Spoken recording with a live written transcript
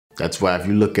That's why if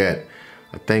you look at,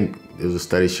 I think there's a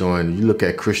study showing, you look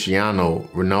at Cristiano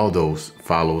Ronaldo's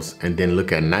followers and then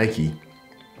look at Nike,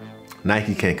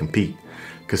 Nike can't compete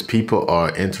because people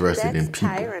are interested in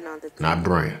people, not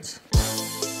brands.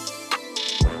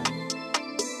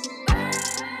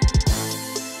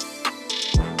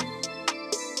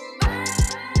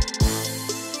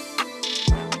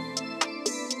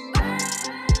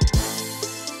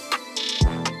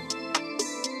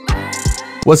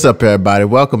 What's up, everybody?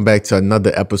 Welcome back to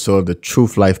another episode of the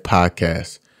TRÜF Life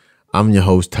Podcast. I'm your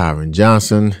host, Tyren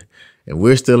Johnson, and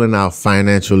we're still in our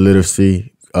financial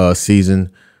literacy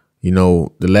season. You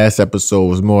know, the last episode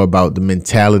was more about the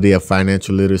mentality of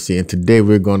financial literacy, and today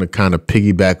we're going to kind of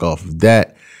piggyback off of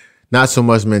that. Not so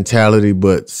much mentality,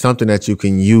 but something that you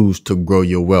can use to grow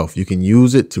your wealth. You can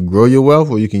use it to grow your wealth,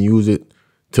 or you can use it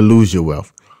to lose your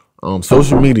wealth.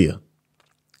 Social media.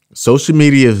 Social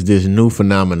media is this new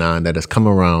phenomenon that has come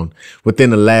around within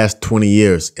the last 20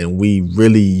 years, and we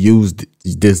really used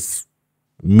this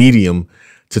medium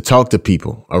to talk to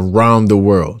people around the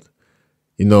world.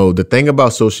 You know, the thing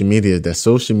about social media is that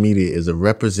social media is a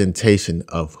representation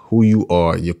of who you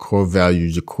are, your core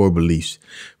values, your core beliefs.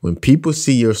 When people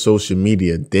see your social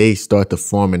media, they start to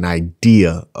form an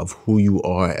idea of who you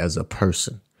are as a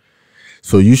person.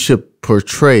 So you should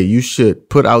you should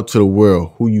put out to the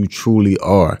world who you truly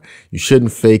are. You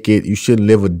shouldn't fake it. You shouldn't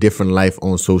live a different life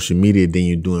on social media than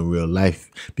you do in real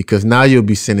life, because now you'll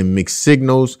be sending mixed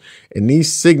signals, and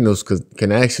these signals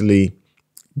can actually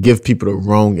give people the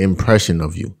wrong impression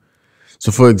of you.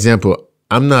 So, for example,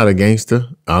 I'm not a gangster.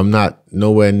 I'm not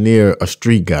nowhere near a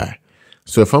street guy.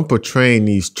 So if I'm portraying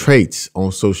these traits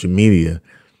on social media,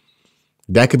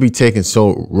 that could be taken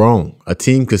so wrong. A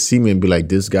team could see me and be like,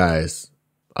 this guy is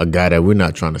a guy that we're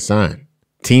not trying to sign.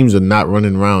 Teams are not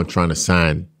running around trying to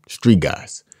sign street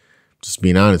guys. Just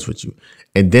being honest with you.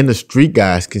 And then the street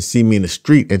guys can see me in the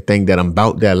street and think that I'm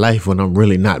about that life when I'm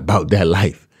really not about that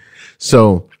life.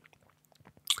 So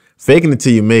faking it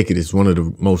till you make it is one of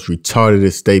the most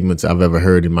retarded statements I've ever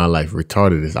heard in my life.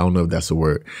 Retarded is, I don't know if that's a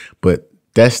word, but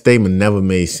that statement never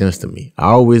made sense to me. I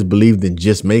always believed in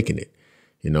just making it,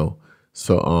 you know?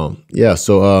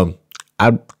 So,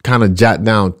 I kind of jot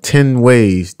down 10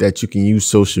 ways that you can use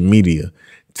social media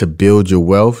to build your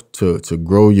wealth, to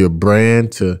grow your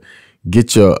brand, to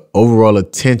get your overall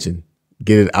attention,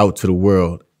 get it out to the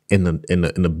world in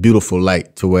a beautiful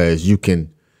light, to whereas you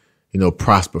can, you know,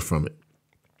 prosper from it.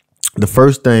 The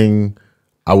first thing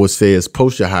I would say is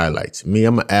post your highlights. Me,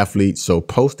 I'm an athlete, so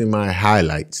posting my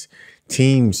highlights,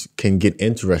 teams can get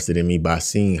interested in me by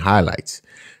seeing highlights.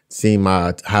 Seeing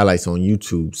my highlights on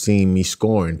YouTube, seeing me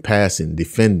scoring, passing,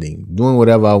 defending, doing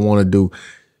whatever I want to do,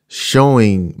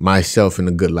 showing myself in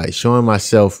a good light, showing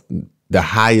myself the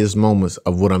highest moments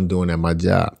of what I'm doing at my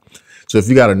job. So if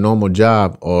you got a normal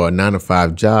job or a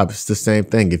 9-to-5 job, it's the same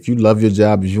thing. If you love your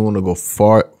job, if you want to go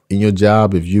far in your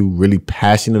job, if you're really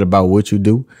passionate about what you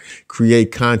do,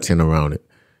 create content around it.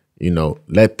 You know,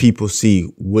 let people see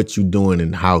what you're doing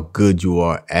and how good you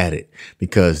are at it,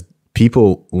 because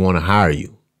people want to hire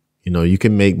you. You know, you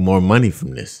can make more money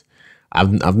from this.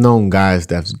 I've known guys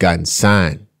that's gotten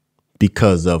signed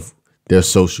because of their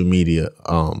social media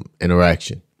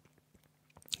interaction.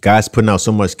 Guys putting out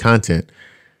so much content,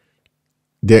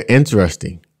 they're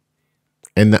interesting.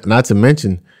 And not to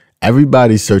mention,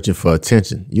 everybody's searching for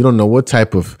attention. You don't know what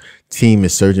type of team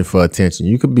is searching for attention.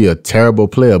 You could be a terrible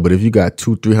player, but if you got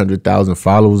 200,000-300,000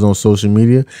 followers on social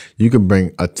media, you can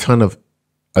bring a ton of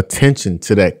attention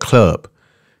to that club.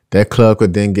 That club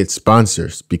could then get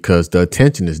sponsors because the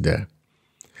attention is there.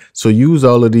 So use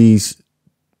all of these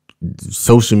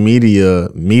social media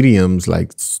mediums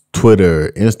like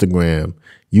Twitter, Instagram,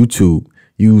 YouTube.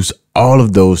 Use all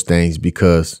of those things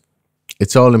because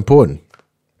it's all important.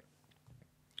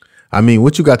 I mean,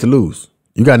 what you got to lose?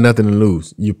 You got nothing to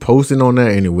lose. You're posting on there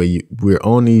anyway. We're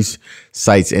on these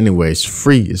sites anyway. It's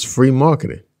free. It's free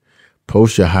marketing.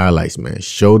 Post your highlights, man.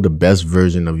 Show the best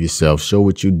version of yourself. Show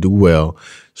what you do well.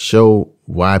 Show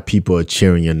why people are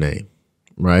cheering your name,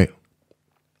 right?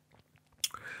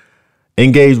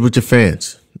 Engage with your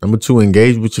fans. Number 2,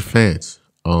 engage with your fans.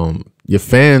 Your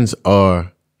fans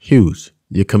are huge.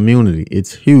 Your community,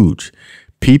 it's huge.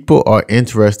 People are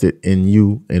interested in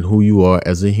you and who you are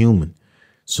as a human.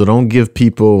 So don't give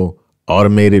people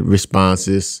automated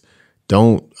responses.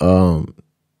 Don't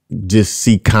just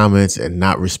see comments and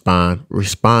not respond.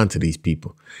 Respond to these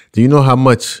people. Do you know how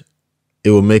much it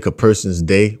will make a person's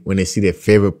day when they see their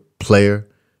favorite player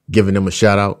giving them a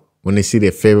shout out? When they see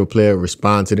their favorite player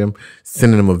respond to them,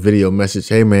 sending them a video message.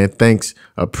 Hey, man, thanks.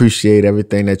 I appreciate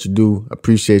everything that you do.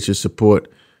 Appreciate your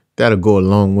support. That'll go a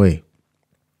long way.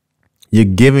 You're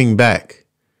giving back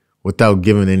without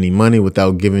giving any money,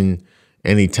 without giving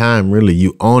any time, really.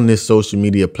 You on this social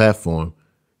media platform,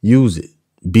 use it.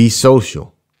 Be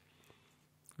social.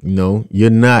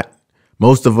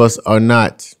 Most of us are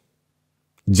not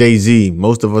Jay-Z.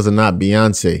 Most of us are not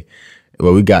Beyonce.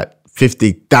 Well, we got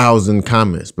 50,000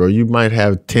 comments, bro. You might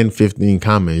have 10, 15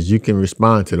 comments. You can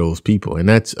respond to those people, and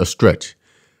that's a stretch.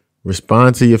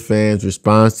 Respond to your fans,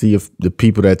 respond to the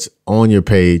people that's on your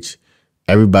page,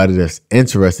 everybody that's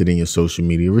interested in your social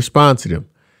media, respond to them.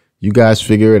 You guys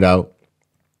figure it out.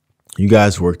 You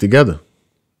guys work together.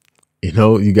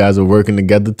 You guys are working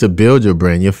together to build your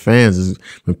brand. Your fans,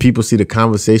 when people see the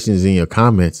conversations in your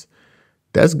comments,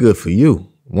 that's good for you.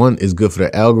 One, is good for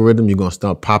the algorithm. You're going to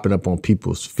start popping up on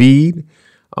people's feed.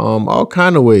 All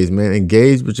kind of ways, man.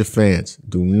 Engage with your fans.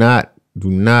 Do not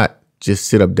just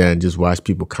sit up there and just watch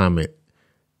people comment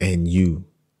and you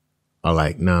are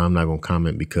like, nah, I'm not going to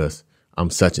comment because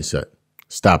I'm such and such.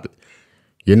 Stop it.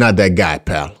 You're not that guy,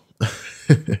 pal.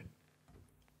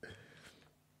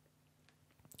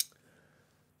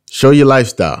 Show your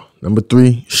lifestyle. Number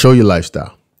 3, show your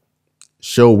lifestyle.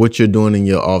 Show what you're doing in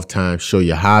your off time. Show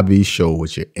your hobbies. Show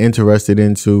what you're interested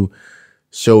into.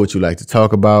 Show what you like to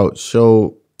talk about.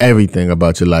 Show everything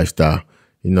about your lifestyle.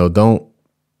 Don't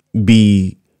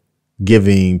be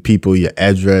giving people your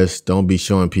address. Don't be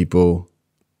showing people,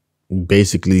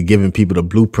 basically giving people the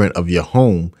blueprint of your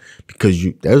home, because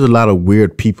there's a lot of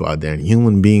weird people out there, and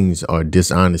human beings are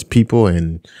dishonest people.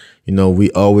 And,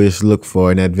 we always look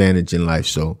for an advantage in life.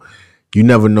 So you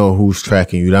never know who's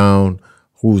tracking you down,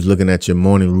 who's looking at your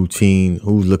morning routine,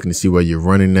 who's looking to see where you're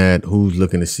running at, who's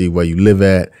looking to see where you live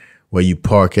at, where you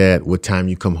park at, what time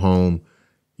you come home.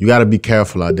 You got to be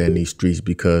careful out there in these streets,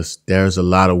 because there's a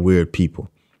lot of weird people.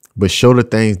 But show the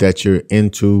things that you're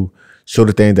into, show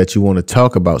the things that you want to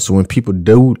talk about. So when people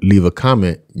do leave a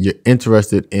comment, you're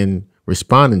interested in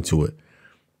responding to it.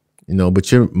 But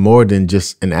you're more than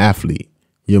just an athlete.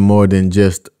 You're more than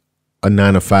just a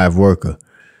 9-to-5 worker.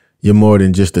 You're more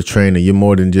than just a trainer. You're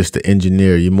more than just an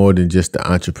engineer. You're more than just an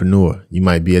entrepreneur. You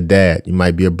might be a dad. You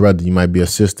might be a brother. You might be a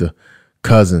sister,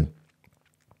 cousin.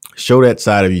 Show that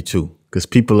side of you too, because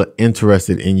people are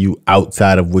interested in you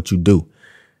outside of what you do.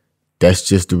 That's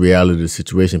just the reality of the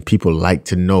situation. People like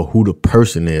to know who the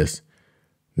person is,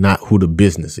 not who the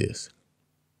business is.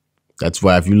 That's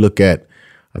why if you look at,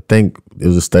 I think there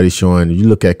was a study showing, you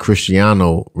look at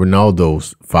Cristiano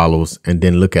Ronaldo's followers and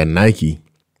then look at Nike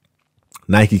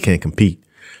can't compete,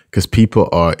 because people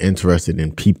are interested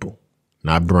in people,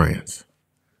 not brands.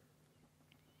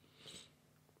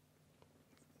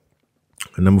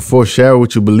 And number 4, share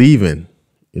what you believe in.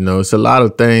 It's a lot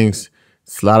of things.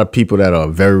 It's a lot of people that are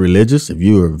very religious. If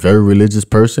you're a very religious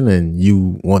person and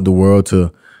you want the world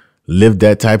to live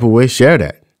that type of way, share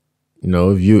that.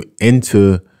 If you're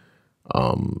into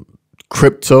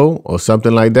crypto or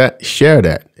something like that, share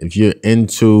that. If you're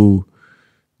into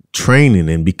training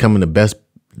and becoming the best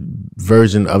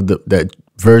version of that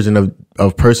version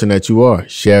of person that you are,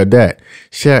 share that.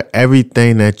 Share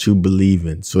everything that you believe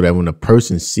in, so that when a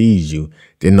person sees you,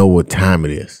 they know what time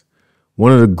it is.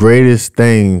 One of the greatest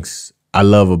things I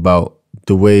love about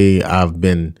the way I've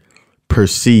been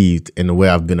perceived and the way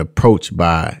I've been approached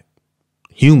by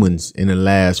humans in the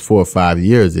last 4 or 5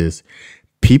 years is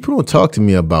people don't talk to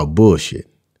me about bullshit.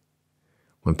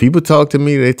 When people talk to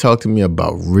me, they talk to me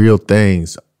about real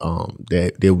things.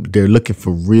 They're looking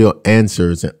for real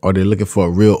answers, or they're looking for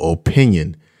a real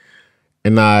opinion.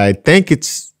 And I think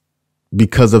it's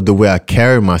because of the way I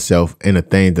carry myself and the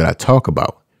things that I talk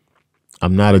about.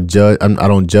 I'm not a judge. I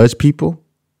don't judge people.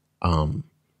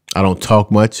 I don't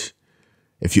talk much.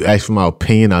 If you ask for my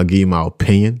opinion, I'll give you my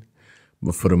opinion.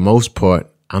 But for the most part,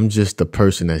 I'm just a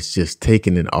person that's just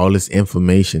taking in all this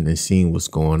information and seeing what's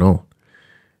going on.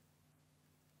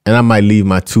 And I might leave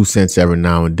my 2 cents every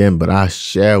now and then, but I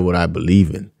share what I believe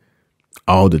in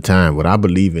all the time. What I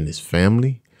believe in is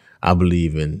family. I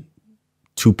believe in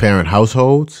 2-parent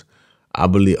households. I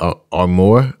believe, or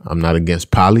more. I'm not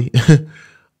against poly.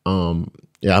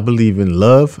 I believe in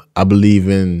love. I believe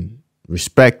in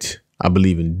respect. I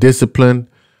believe in discipline.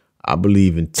 I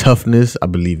believe in toughness. I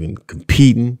believe in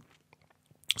competing.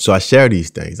 So I share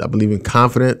these things. I believe in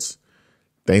confidence,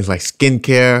 things like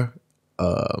skincare.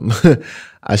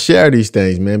 I share these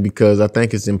things, man, because I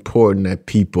think it's important that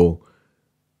people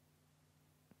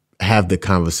have the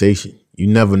conversation. You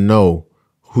never know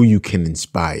who you can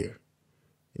inspire.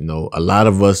 A lot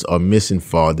of us are missing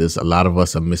fathers. A lot of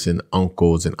us are missing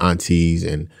uncles and aunties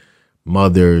and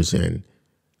mothers, and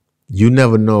you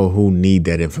never know who need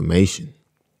that information.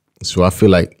 So I feel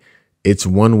like it's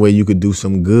one way you could do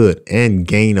some good and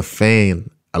gain a fan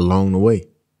along the way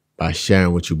by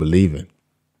sharing what you believe in.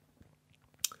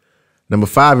 Number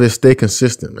 5 is stay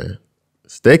consistent, man.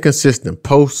 Stay consistent.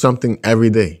 Post something every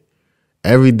day.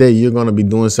 Every day you're going to be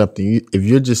doing something. If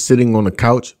you're just sitting on the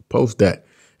couch, post that.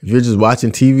 If you're just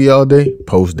watching TV all day,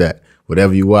 post that.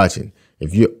 Whatever you're watching.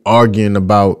 If you're arguing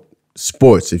about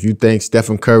sports, if you think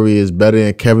Stephen Curry is better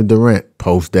than Kevin Durant,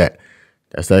 post that.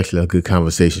 That's actually a good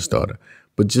conversation starter.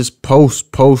 But just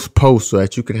post so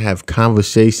that you can have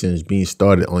conversations being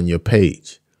started on your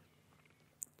page.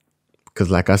 Because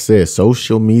like I said,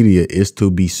 social media is to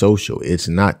be social. It's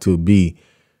not to be,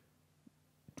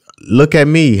 look at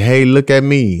me. Hey, look at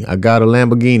me. I got a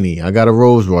Lamborghini. I got a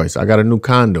Rolls Royce. I got a new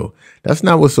condo. That's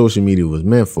not what social media was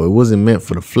meant for. It wasn't meant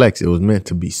for the flex. It was meant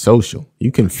to be social.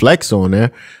 You can flex on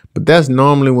there, but that's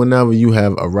normally whenever you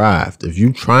have arrived. If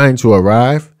you're trying to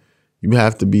arrive, you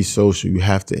have to be social. You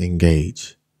have to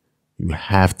engage. You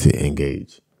have to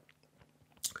engage.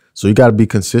 So you got to be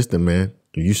consistent, man.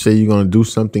 If you say you're going to do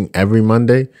something every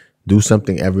Monday, do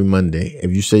something every Monday.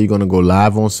 If you say you're going to go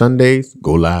live on Sundays,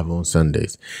 go live on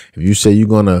Sundays. If you say you're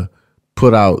going to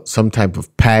put out some type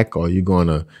of pack or you're going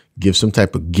to give some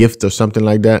type of gift or something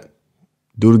like that,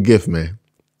 do the gift, man.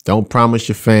 Don't promise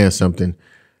your fans something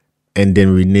and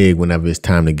then renege whenever it's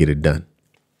time to get it done.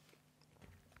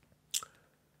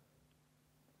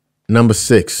 Number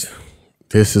 6,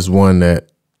 this is one that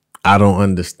I don't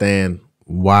understand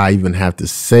why I even have to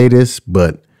say this,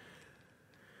 but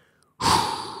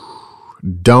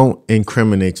don't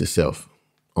incriminate yourself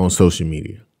on social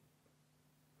media.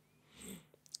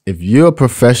 If you're a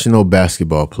professional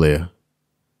basketball player,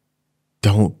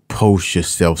 don't post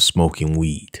yourself smoking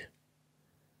weed.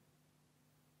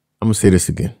 I'm going to say this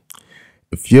again.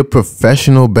 If you're a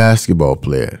professional basketball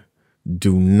player,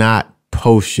 do not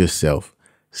post yourself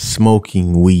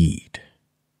smoking weed.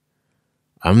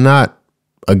 I'm not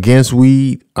against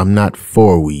weed. I'm not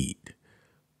for weed.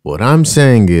 What I'm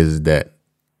saying is that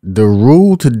the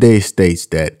rule today states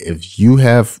that if you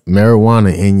have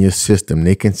marijuana in your system,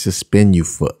 they can suspend you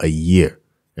for a year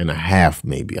and a half,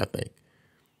 maybe, I think.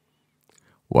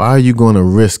 Why are you going to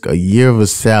risk a year of a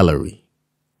salary,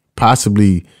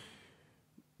 possibly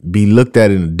be looked at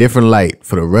in a different light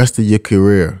for the rest of your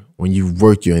career when you've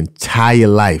worked your entire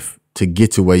life to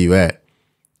get to where you're at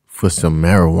for some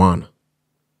marijuana?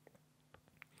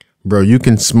 Bro, you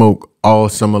can smoke all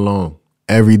summer long,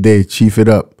 every day, chief it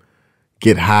up,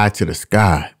 get high to the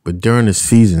sky. But during the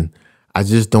season, I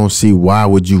just don't see why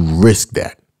would you risk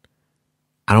that.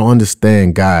 I don't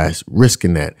understand guys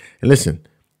risking that. And listen,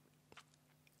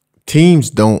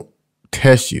 teams don't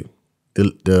test you.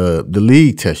 The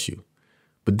league tests you.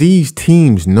 But these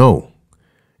teams know,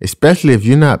 especially if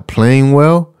you're not playing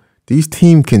well, these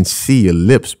teams can see your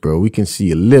lips, bro. We can see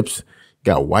your lips.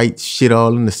 Got white shit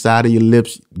all in the side of your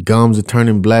lips. Gums are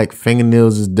turning black.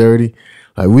 Fingernails is dirty.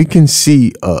 Like, we can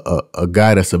see a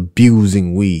guy that's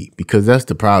abusing weed, because that's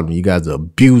the problem. You guys are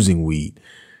abusing weed.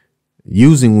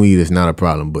 Using weed is not a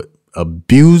problem, but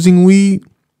abusing weed,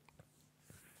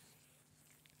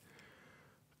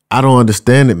 I don't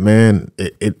understand it, man.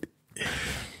 I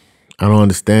don't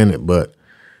understand it, but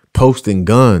posting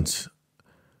guns,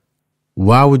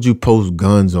 why would you post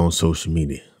guns on social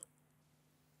media?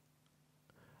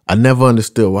 I never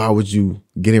understood, why would you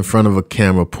get in front of a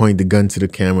camera, point the gun to the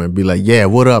camera and be like, yeah,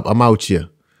 what up? I'm out here.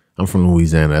 I'm from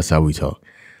Louisiana. That's how we talk.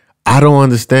 I don't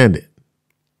understand it.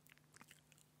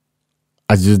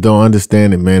 I just don't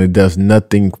understand it, man. It does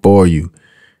nothing for you.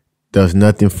 Does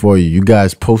nothing for you. You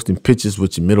guys posting pictures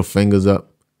with your middle fingers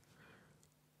up.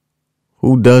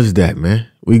 Who does that,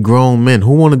 man? We grown men.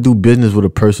 Who want to do business with a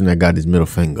person that got his middle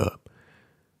finger up?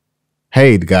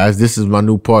 Hey, guys, this is my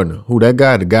new partner. Who, that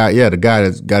guy? The guy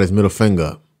that's got his middle finger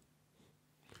up.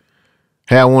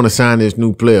 Hey, I want to sign this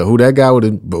new player. Who, that guy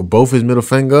with both his middle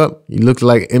finger up? He looks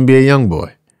like NBA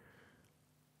YoungBoy.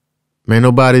 Man,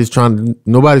 nobody's trying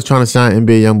to sign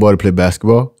NBA YoungBoy to play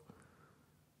basketball.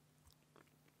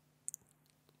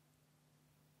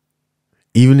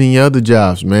 Even in your other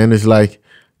jobs, man, it's like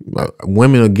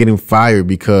women are getting fired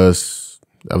because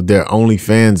of their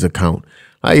OnlyFans account.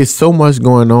 Like, it's so much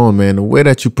going on, man. The way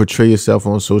that you portray yourself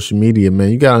on social media,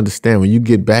 man, you got to understand, when you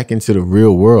get back into the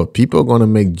real world, people are going to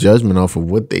make judgment off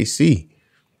of what they see.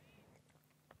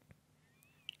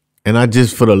 And I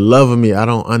just, for the love of me, I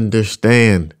don't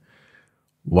understand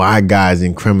why guys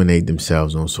incriminate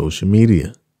themselves on social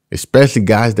media, especially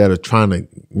guys that are trying to,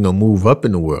 move up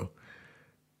in the world.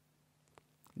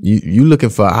 You looking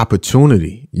for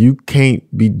opportunity. You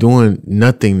can't be doing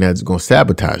nothing that's going to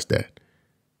sabotage that.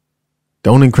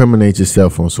 Don't incriminate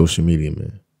yourself on social media,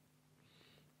 man.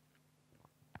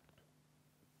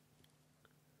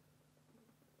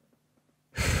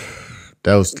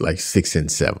 That was like 6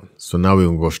 and 7. So now we're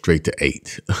going to go straight to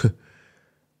 8.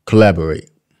 Collaborate.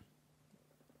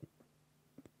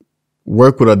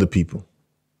 Work with other people.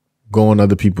 Go on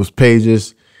other people's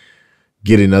pages.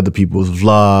 Get in other people's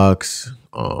vlogs.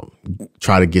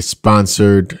 Try to get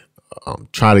sponsored.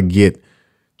 Try to get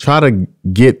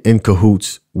in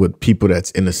cahoots with people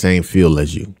that's in the same field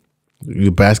as you. You're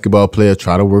a basketball player,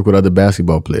 try to work with other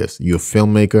basketball players. You're a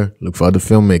filmmaker, look for other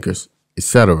filmmakers,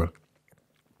 etc.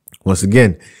 Once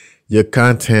again, your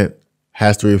content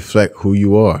has to reflect who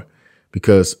you are,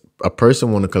 because a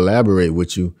person want to collaborate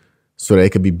with you so that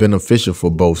it could be beneficial for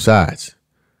both sides.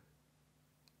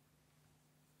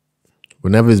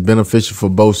 Whenever it's beneficial for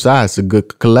both sides, it's a good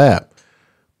collab.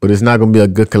 But it's not going to be a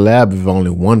good collab if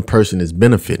only one person is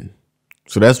benefiting.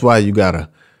 So that's why you got to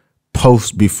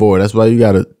post before. That's why you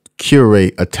got to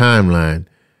curate a timeline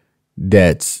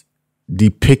that's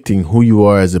depicting who you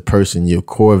are as a person, your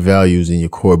core values and your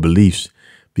core beliefs,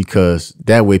 because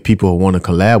that way people want to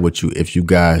collab with you if you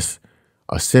guys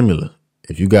are similar.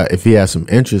 If he has some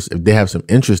interest, if they have some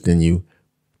interest in you,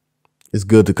 it's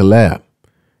good to collab.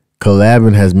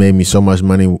 Collabing has made me so much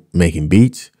money making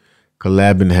beats.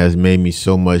 Collabing has made me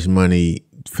so much money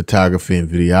photography and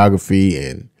videography.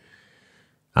 And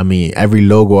I mean, every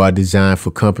logo I design for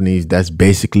companies, that's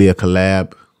basically a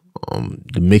collab.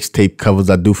 The mixtape covers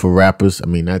I do for rappers, I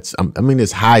mean,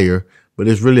 it's higher, but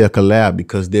it's really a collab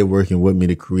because they're working with me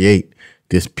to create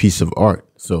this piece of art.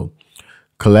 So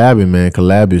collabing, man,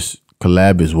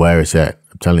 collab is where it's at.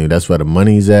 I'm telling you, that's where the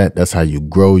money's at. That's how you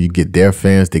grow. You get their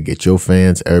fans, they get your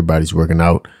fans. Everybody's working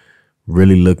out.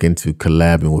 Really look into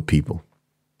collabing with people.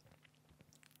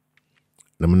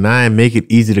 Number 9, make it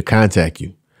easy to contact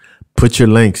you. Put your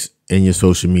links in your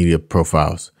social media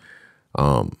profiles.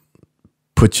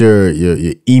 Put your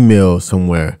email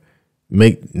somewhere.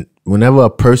 Whenever a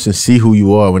person see who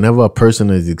you are, whenever a person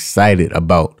is excited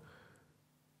about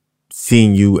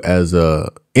seeing you as a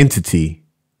entity,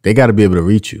 they got to be able to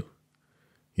reach you.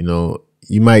 You know,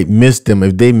 you might miss them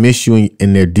if they miss you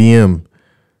in their DM.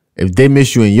 If they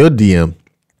miss you in your DM,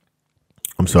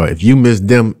 if you miss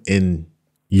them in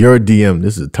your DM,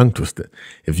 this is a tongue twister.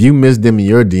 If you miss them in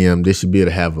your DM, they should be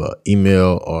able to have an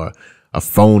email or a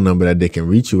phone number that they can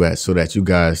reach you at so that you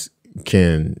guys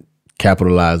can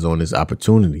capitalize on this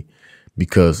opportunity.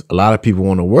 Because a lot of people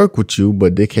want to work with you,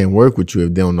 but they can't work with you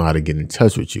if they don't know how to get in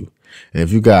touch with you. And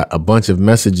if you got a bunch of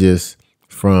messages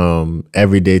from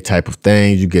everyday type of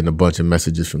things, you're getting a bunch of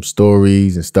messages from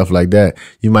stories and stuff like that,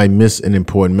 you might miss an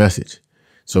important message.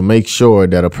 So make sure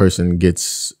that a person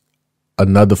gets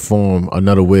another form,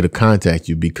 another way to contact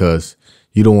you, because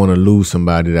you don't want to lose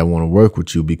somebody that want to work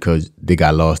with you because they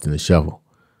got lost in the shuffle.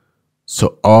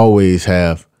 So always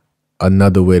have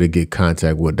another way to get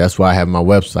contact with. That's why I have my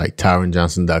website,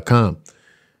 tyrenjohnson.com.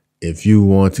 If you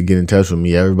want to get in touch with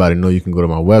me, everybody know you can go to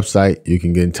my website. You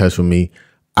can get in touch with me.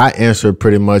 I answer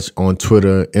pretty much on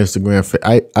Twitter, Instagram.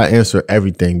 I answer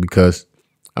everything because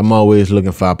I'm always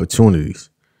looking for opportunities.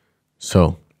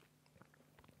 So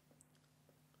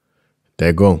there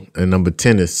you go. And number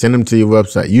 10 is send them to your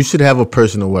website. You should have a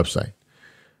personal website.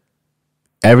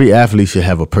 Every athlete should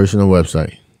have a personal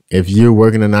website. If you're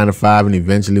working a 9-to-5 and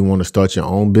eventually want to start your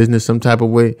own business some type of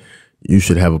way, you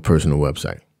should have a personal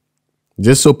website.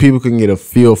 Just so people can get a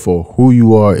feel for who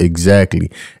you are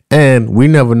exactly. And we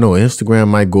never know. Instagram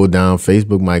might go down.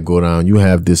 Facebook might go down. You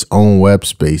have this own web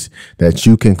space that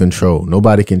you can control.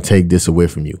 Nobody can take this away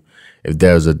from you. If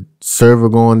there's a server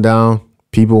going down,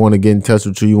 people want to get in touch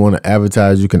with you, you want to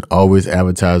advertise, you can always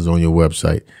advertise on your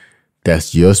website.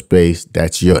 That's your space.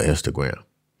 That's your Instagram.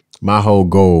 My whole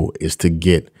goal is to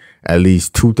get at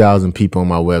least 2,000 people on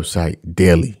my website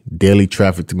daily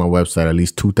traffic to my website, at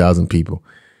least 2,000 people.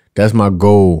 That's my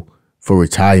goal for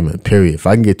retirement, period. If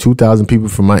I can get 2,000 people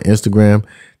from my Instagram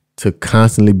to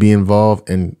constantly be involved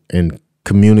and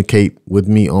communicate with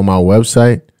me on my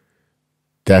website,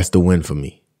 that's the win for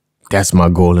me. That's my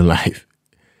goal in life,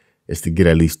 is to get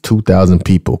at least 2,000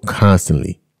 people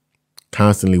constantly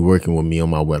working with me on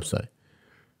my website,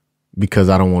 because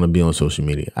I don't want to be on social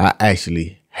media. I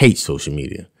actually hate social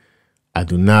media. I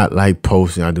do not like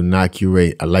posting. I do not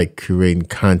curate. I like curating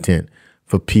content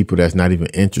for people that's not even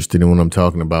interested in what I'm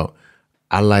talking about.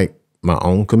 I like my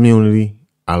own community.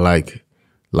 I like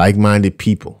like-minded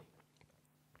people.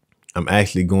 I'm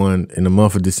actually going, in the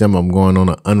month of December, I'm going on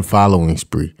an unfollowing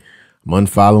spree. I'm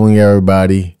unfollowing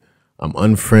everybody. I'm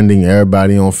unfriending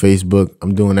everybody on Facebook.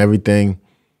 I'm doing everything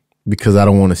because I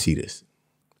don't want to see this.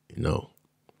 You know,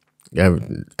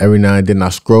 every now and then I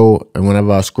scroll, and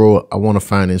whenever I scroll, I want to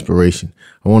find inspiration.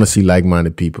 I want to see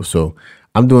like-minded people. So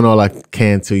I'm doing all I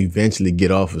can to eventually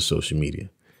get off of social media.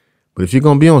 But if you're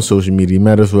going to be on social media, you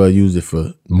might as well use it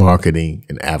for marketing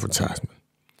and advertisement.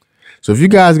 So if you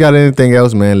guys got anything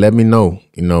else, man, let me know.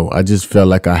 I just felt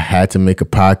like I had to make a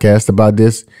podcast about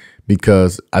this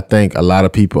because I think a lot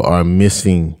of people are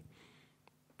missing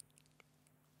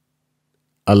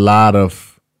a lot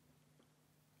of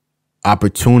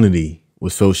opportunity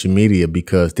with social media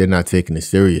because they're not taking it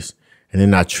serious and they're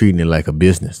not treating it like a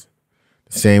business.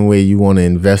 The same way you want to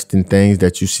invest in things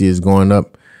that you see is going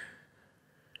up,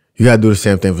 you got to do the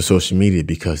same thing for social media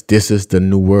because this is the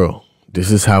new world. This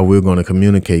is how we're going to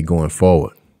communicate going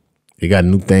forward. You got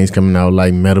new things coming out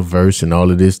like metaverse and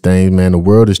all of these things, man. The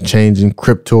world is changing.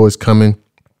 Crypto is coming.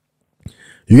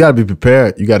 You got to be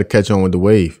prepared. You got to catch on with the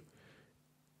wave.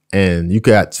 And you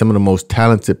got some of the most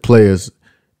talented players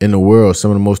in the world,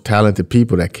 some of the most talented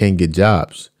people that can't get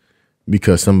jobs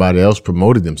because somebody else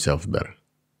promoted themselves better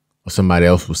or somebody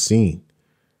else was seen.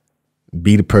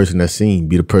 Be the person that's seen.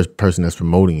 Be the person that's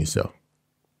promoting yourself.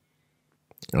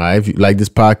 All right, if you like this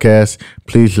podcast,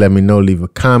 please let me know. Leave a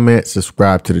comment,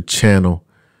 subscribe to the channel.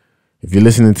 If you're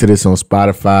listening to this on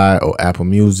Spotify or Apple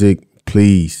Music,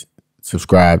 please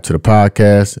subscribe to the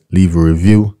podcast, leave a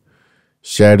review,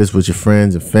 share this with your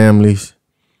friends and families.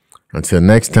 Until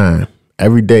next time,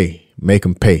 every day, make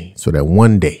them pay so that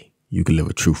one day you can live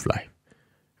a truth life.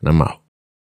 And I'm out.